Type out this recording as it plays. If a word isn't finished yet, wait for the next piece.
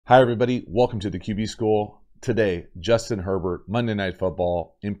Hi everybody, welcome to the QB School. Today, Justin Herbert, Monday Night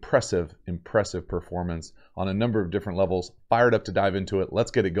Football, impressive performance on a number of different levels. Fired up to dive into it.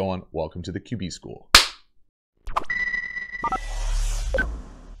 Let's get it going. Welcome to the QB School.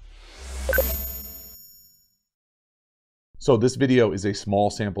 So this video is a small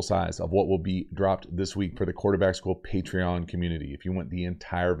sample size of what will be dropped this week for the Quarterback School Patreon community. If you want the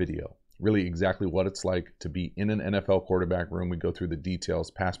entire video, really exactly what it's like to be in an NFL quarterback room. We go through the details,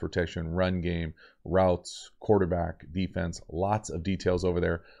 pass protection, run game, routes, quarterback, defense, lots of details over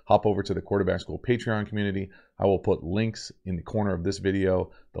there. Hop over to the Quarterback School Patreon community. I will put links in the corner of this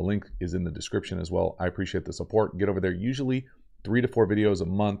video. The link is in the description as well. I appreciate the support. Get over there. Usually 3 to 4 videos a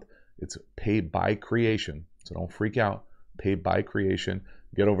month. It's paid by creation, so don't freak out. Paid by creation.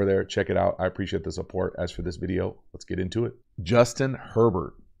 Get over there, check it out. I appreciate the support. As for this video, let's get into it. Justin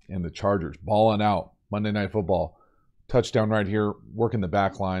Herbert and the Chargers balling out. Monday Night Football. Touchdown right here, working the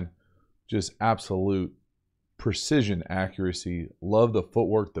back line. Just absolute precision accuracy. Love the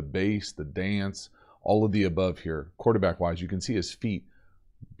footwork, the base, the dance, all of the above here. Quarterback-wise, you can see his feet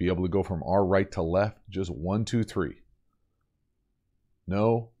be able to go from our right to left. Just 1, 2, 3.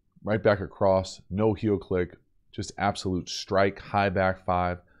 No, right back across. No heel click. Just absolute strike, high back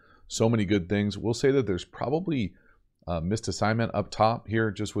 5. So many good things. We'll say that there's probably missed assignment up top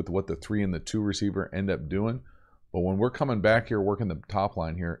here just with what the 3 and the 2 receiver end up doing. But when we're coming back here, working the top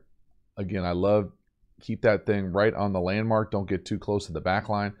line here, again, I love keep that thing right on the landmark. Don't get too close to the back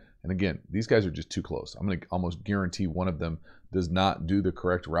line. And again, these guys are just too close. I'm going to almost guarantee one of them does not do the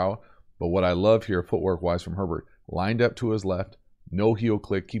correct route. But what I love here, footwork-wise from Herbert, lined up to his left, no heel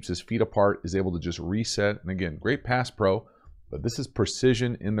click, keeps his feet apart, is able to just reset. And again, great pass pro, but this is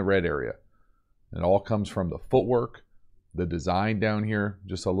precision in the red area. It all comes from the footwork, the design down here,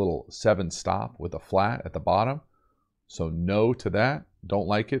 just a little 7 stop with a flat at the bottom. So no to that. Don't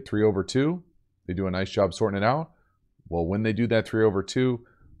like it. 3/2. They do a nice job sorting it out. Well, when they do that 3/2,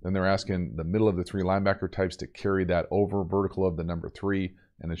 then they're asking the middle of the 3 linebacker types to carry that over vertical of the number 3,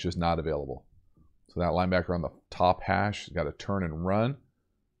 and it's just not available. So that linebacker on the top hash got to turn and run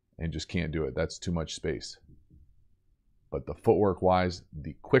and just can't do it. That's too much space. But the footwork-wise,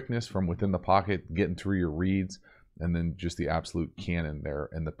 the quickness from within the pocket, getting through your reads, and then just the absolute cannon there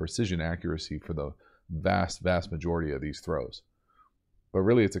and the precision accuracy for the vast majority of these throws. But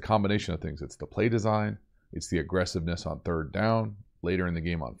really, it's a combination of things. It's the play design. It's the aggressiveness on 3rd down, later in the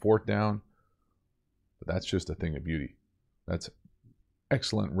game on 4th down. But that's just a thing of beauty. That's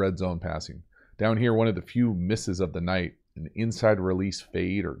excellent red zone passing. Down here, one of the few misses of the night, an inside release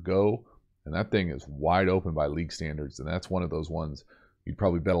fade or go, and that thing is wide open by league standards, and that's one of those ones you'd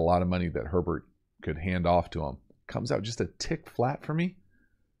probably bet a lot of money that Herbert could hand off to him. Comes out just a tick flat for me.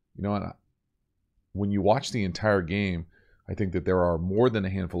 You know, and when you watch the entire game, I think that there are more than a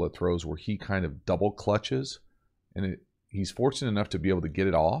handful of throws where he kind of double clutches, and he's fortunate enough to be able to get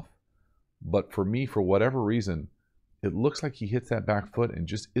it off. But for me, for whatever reason, it looks like he hits that back foot and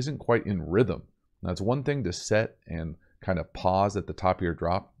just isn't quite in rhythm. Now, it's one thing to set and kind of pause at the top of your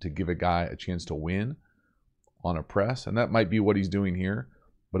drop to give a guy a chance to win on a press, and that might be what he's doing here.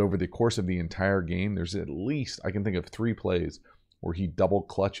 But over the course of the entire game, there's at least, I can think of 3 plays where he double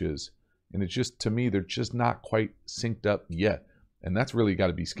clutches, and it's just, to me, they're just not quite synced up yet. And that's really got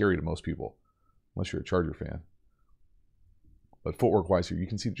to be scary to most people, unless you're a Charger fan. But footwork-wise here, you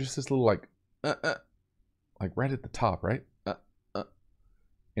can see just this little like right at the top, right?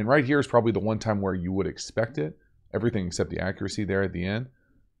 And right here is probably the one time where you would expect it. Everything except the accuracy there at the end.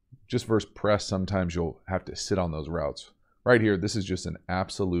 Just versus press, sometimes you'll have to sit on those routes. Right here, this is just an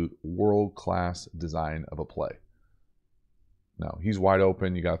absolute world-class design of a play. Now, he's wide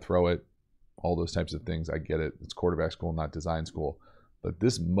open. You got to throw it. All those types of things. I get it. It's quarterback school, not design school. But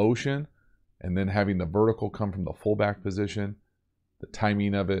this motion and then having the vertical come from the fullback position, the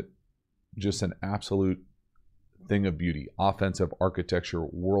timing of it, just an absolute thing of beauty. Offensive architecture,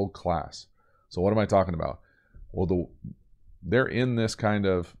 world class. So what am I talking about? Well, they're in this kind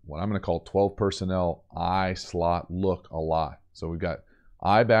of what I'm going to call 12 personnel I slot look a lot. So we've got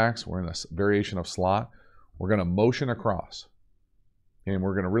I backs. We're in a variation of slot. We're going to motion across. And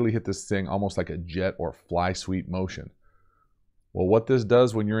we're going to really hit this thing almost like a jet or fly sweep motion. Well, what this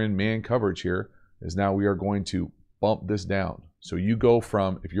does when you're in man coverage here is now we are going to bump this down. So you go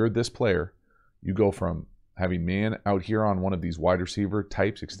from, if you're this player, you go from having man out here on one of these wide receiver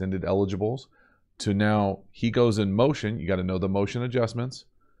types, extended eligibles, to now he goes in motion. You got to know the motion adjustments.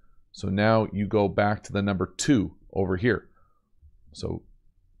 So now you go back to the number 2 over here. So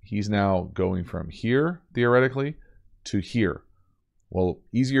he's now going from here, theoretically, to here. Well,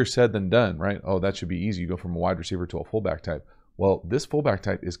 easier said than done, right? Oh, that should be easy. You go from a wide receiver to a fullback type. Well, this fullback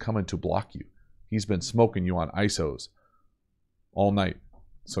type is coming to block you. He's been smoking you on ISOs all night.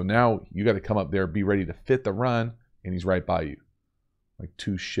 So now you got to come up there, be ready to fit the run, and he's right by you. Like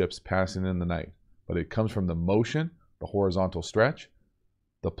two ships passing in the night. But it comes from the motion, the horizontal stretch,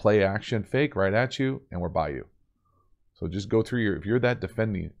 the play action fake right at you, and we're by you. So just go through your, if you're that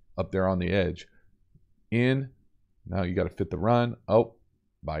defending up there on the edge, in, now you got to fit the run, oh,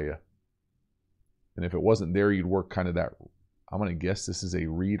 by you. And if it wasn't there, you'd work kind of that, I'm going to guess this is a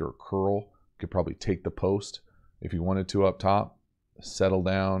read or curl. You could probably take the post if you wanted to up top, settle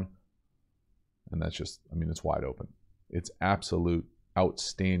down, and that's just, I mean, it's wide open. It's absolute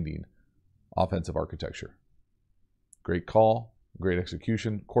outstanding offensive architecture. Great call, great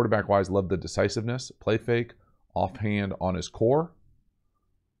execution. Quarterback-wise, love the decisiveness, play fake, offhand on his core.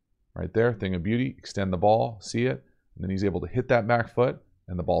 Right there, thing of beauty, extend the ball, see it, and then he's able to hit that back foot,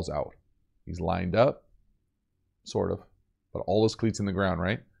 and the ball's out. He's lined up, sort of, but all his cleats in the ground,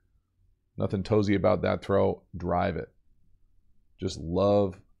 right? Nothing toesy about that throw, drive it. Just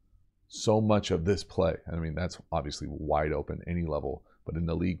love so much of this play. I mean, that's obviously wide open, any level, but in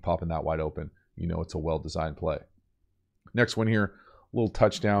the league, popping that wide open, you know it's a well-designed play. Next one here, a little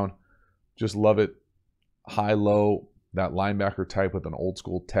touchdown. Just love it. High-low, that linebacker type with an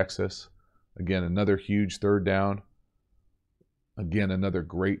old-school Texas. Again, another huge third down. Again, another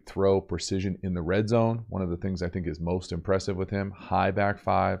great throw, precision in the red zone. One of the things I think is most impressive with him. High back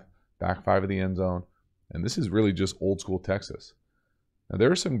five of the end zone. And this is really just old-school Texas. Now,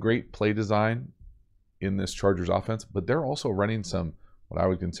 there is some great play design in this Chargers offense, but they're also running some, what I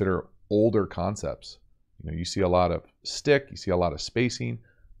would consider older concepts. You know, you see a lot of stick, you see a lot of spacing.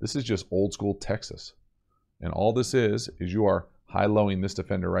 This is just old school Texas. And all this is you are high-lowing this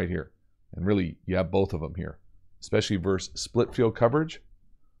defender right here. And really, you have both of them here, especially versus split field coverage.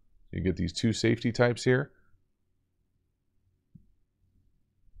 You get these two safety types here.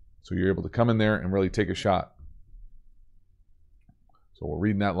 So you're able to come in there and really take a shot. So we're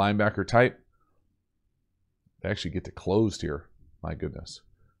reading that linebacker type. They actually get to closed here. My goodness.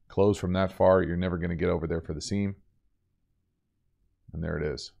 Close from that far, you're never going to get over there for the seam. And there it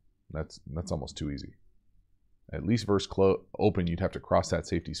is. That's almost too easy. At least versus open, you'd have to cross that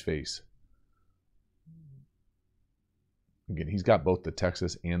safety's face. Again, he's got both the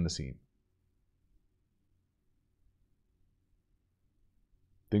Texas and the seam.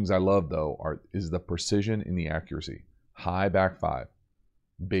 Things I love, though, is the precision and the accuracy. High back five.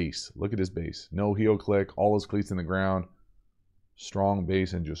 Base. Look at his base. No heel click. All his cleats in the ground. Strong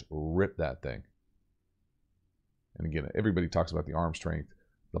base and just rip that thing. And again, everybody talks about the arm strength,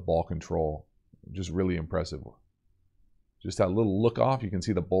 the ball control. Just really impressive. Just that little look off. You can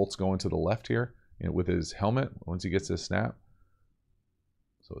see the bolts going to the left here with his helmet once he gets his snap.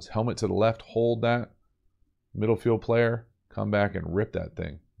 So his helmet to the left, hold that. Middle field player, come back and rip that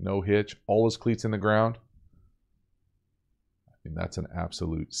thing. No hitch. All his cleats in the ground. I mean, that's an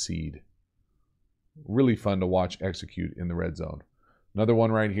absolute seed. Really fun to watch execute in the red zone. Another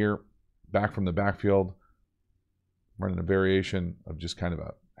one right here, back from the backfield, running a variation of just kind of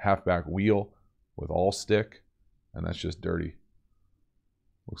a halfback wheel with all stick, and that's just dirty.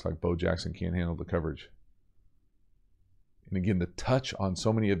 Looks like Bo Jackson can't handle the coverage. And again, the touch on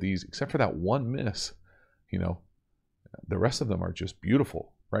so many of these, except for that one miss, you know, the rest of them are just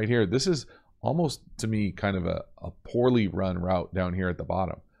beautiful. Right here, this is almost, to me, kind of a poorly run route down here at the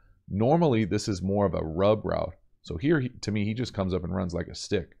bottom. Normally, this is more of a rub route. So here, to me, he just comes up and runs like a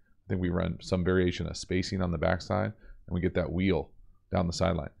stick. I think we run some variation of spacing on the backside, and we get that wheel down the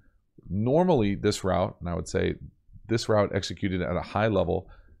sideline. Normally, this route, and I would say this route executed at a high level,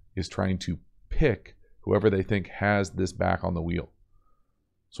 is trying to pick whoever they think has this back on the wheel.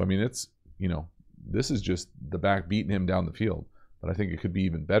 So, I mean, it's, you know, this is just the back beating him down the field. But I think it could be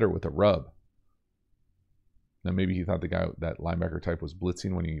even better with a rub. Now, maybe he thought the guy, that linebacker type, was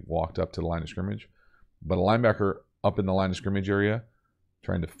blitzing when he walked up to the line of scrimmage. But a linebacker up in the line of scrimmage area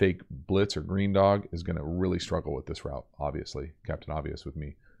trying to fake blitz or green dog is going to really struggle with this route, obviously. Captain Obvious with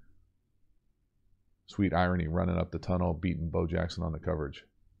me. Sweet irony, running up the tunnel, beating Bo Jackson on the coverage.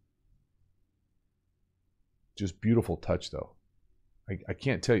 Just beautiful touch, though. I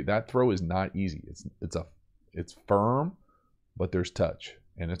can't tell you, that throw is not easy. It's firm, but there's touch,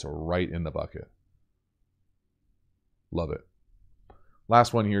 and it's right in the bucket. Love it.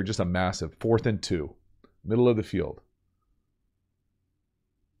 Last one here, just a massive 4th and 2, middle of the field.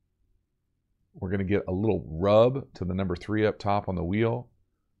 We're going to get a little rub to the number 3 up top on the wheel.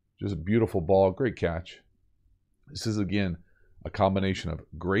 Just a beautiful ball, great catch. This is, again, a combination of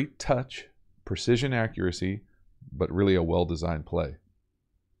great touch, precision accuracy, but really a well-designed play.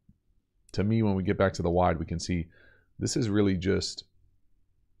 To me, when we get back to the wide, we can see This is really just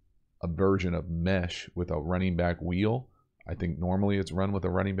a version of mesh with a running back wheel. I think normally it's run with a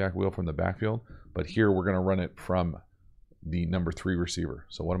running back wheel from the backfield, but here we're going to run it from the number 3 receiver.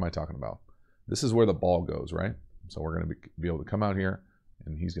 So what am I talking about? This is where the ball goes, right? So we're going to be able to come out here,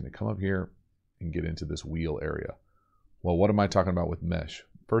 and he's going to come up here and get into this wheel area. Well, what am I talking about with mesh?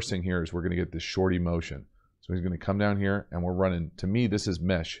 First thing here is we're going to get this shorty motion. So he's going to come down here, and we're running. To me, this is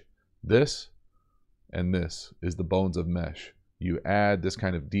mesh. This and this is the bones of mesh. You add this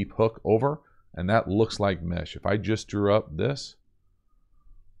kind of deep hook over, and that looks like mesh. If I just drew up this,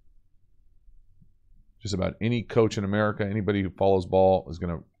 just about any coach in America, anybody who follows ball is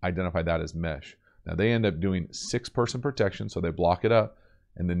going to identify that as mesh. Now they end up doing 6-person protection, so they block it up.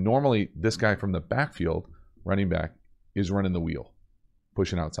 And then normally this guy from the backfield, running back, is running the wheel,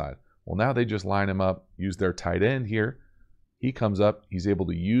 pushing outside. Well, now they just line him up, use their tight end here. He comes up, he's able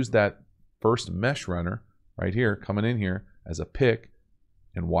to use that first mesh runner right here, coming in here as a pick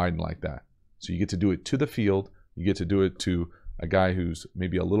and widen like that. So you get to do it to the field. You get to do it to a guy who's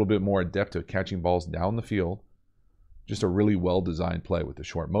maybe a little bit more adept at catching balls down the field. Just a really well-designed play with the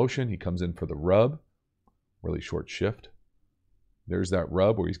short motion. He comes in for the rub, really short shift. There's that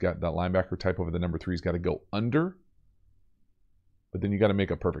rub where he's got that linebacker type over the number 3. He's got to go under, but then you got to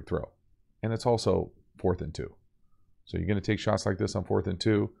make a perfect throw. And it's also 4th and 2. So you're going to take shots like this on 4th and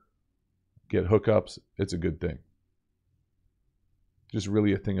 2, get hookups. It's a good thing. Just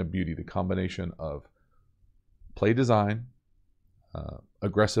really a thing of beauty, the combination of play design,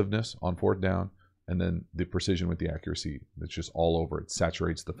 aggressiveness on 4th down, and then the precision with the accuracy. It's just all over. It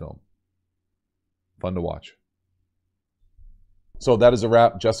saturates the film. Fun to watch. So that is a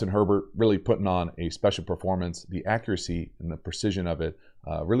wrap. Justin Herbert really putting on a special performance. The accuracy and the precision of it,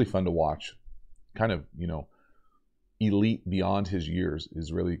 really fun to watch. Kind of, elite beyond his years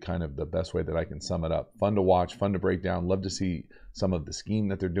is really kind of the best way that I can sum it up. Fun to watch, fun to break down. Love to see some of the scheme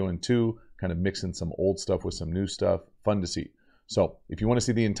that they're doing too, kind of mixing some old stuff with some new stuff. Fun to see. So if you want to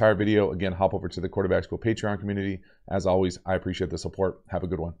see the entire video, again, hop over to the Quarterback School Patreon community. As always, I appreciate the support. Have a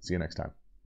good one. See you next time.